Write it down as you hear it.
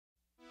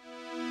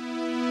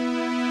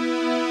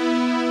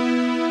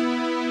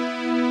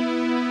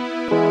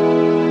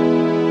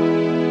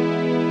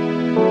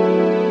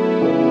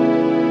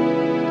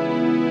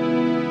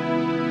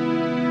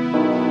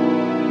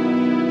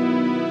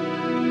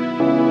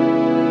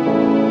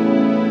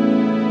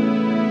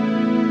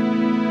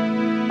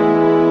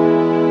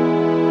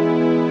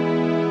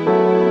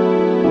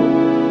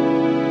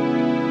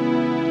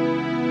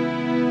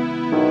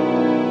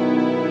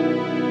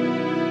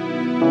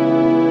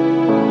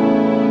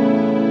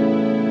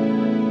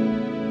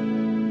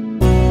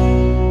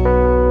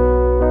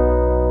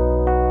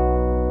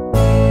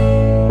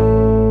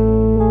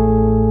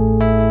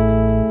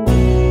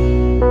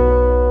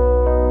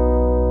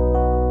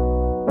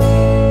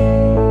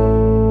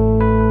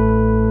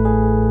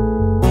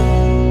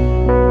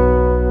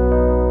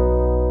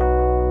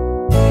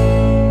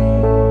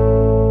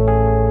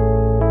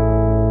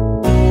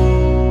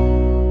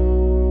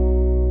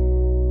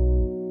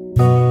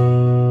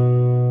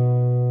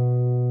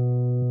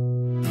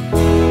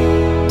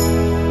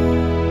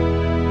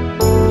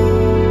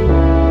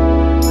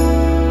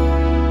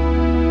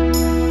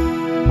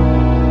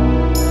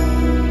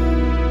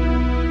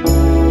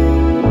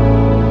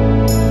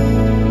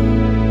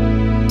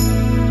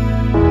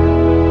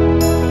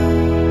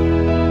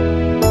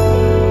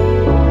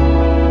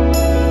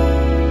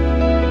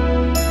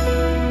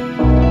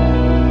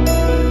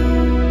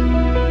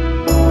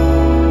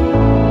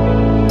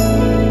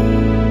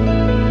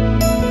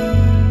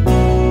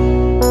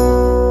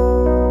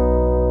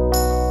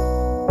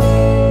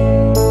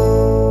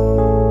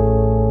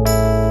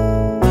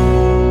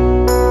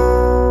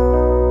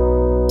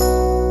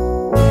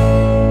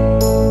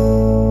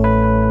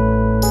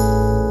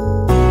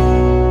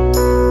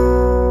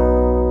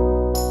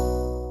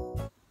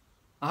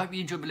I hope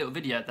you enjoyed my little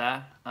video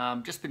there.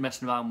 Just been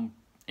messing around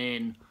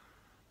in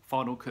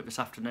Final Cut this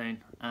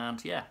afternoon,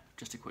 and yeah,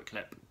 just a quick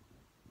clip.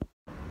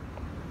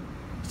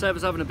 So I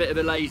was having a bit of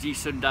a lazy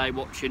Sunday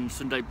watching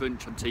Sunday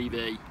Brunch on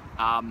TV.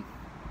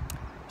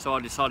 So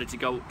I decided to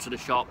go up to the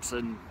shops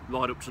and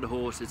ride up to the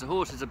horses. The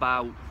horse is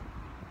about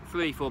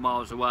 3-4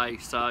 miles away,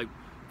 so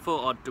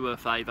thought I'd do her a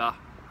favour,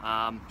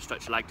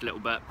 stretch her legs a little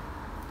bit.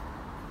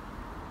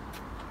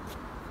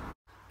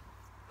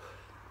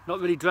 Not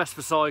really dressed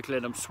for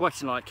cycling, I'm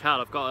sweating like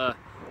hell. I've got a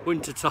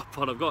winter top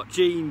on, I've got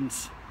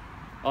jeans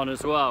on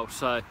as well,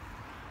 so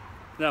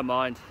never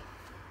mind.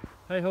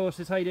 Hey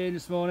horses, how you doing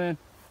this morning?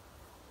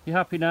 You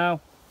happy now?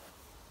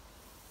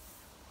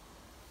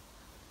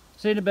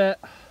 See you in a bit.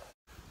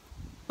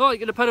 Right,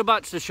 going to pedal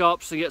back to the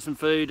shops to get some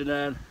food, and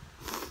then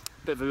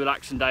a bit of a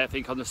relaxing day I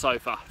think on the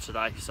sofa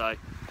today, so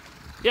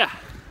yeah.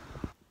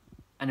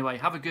 Anyway,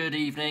 have a good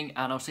evening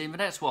and I'll see you in the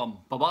next one.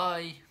 Bye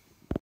bye.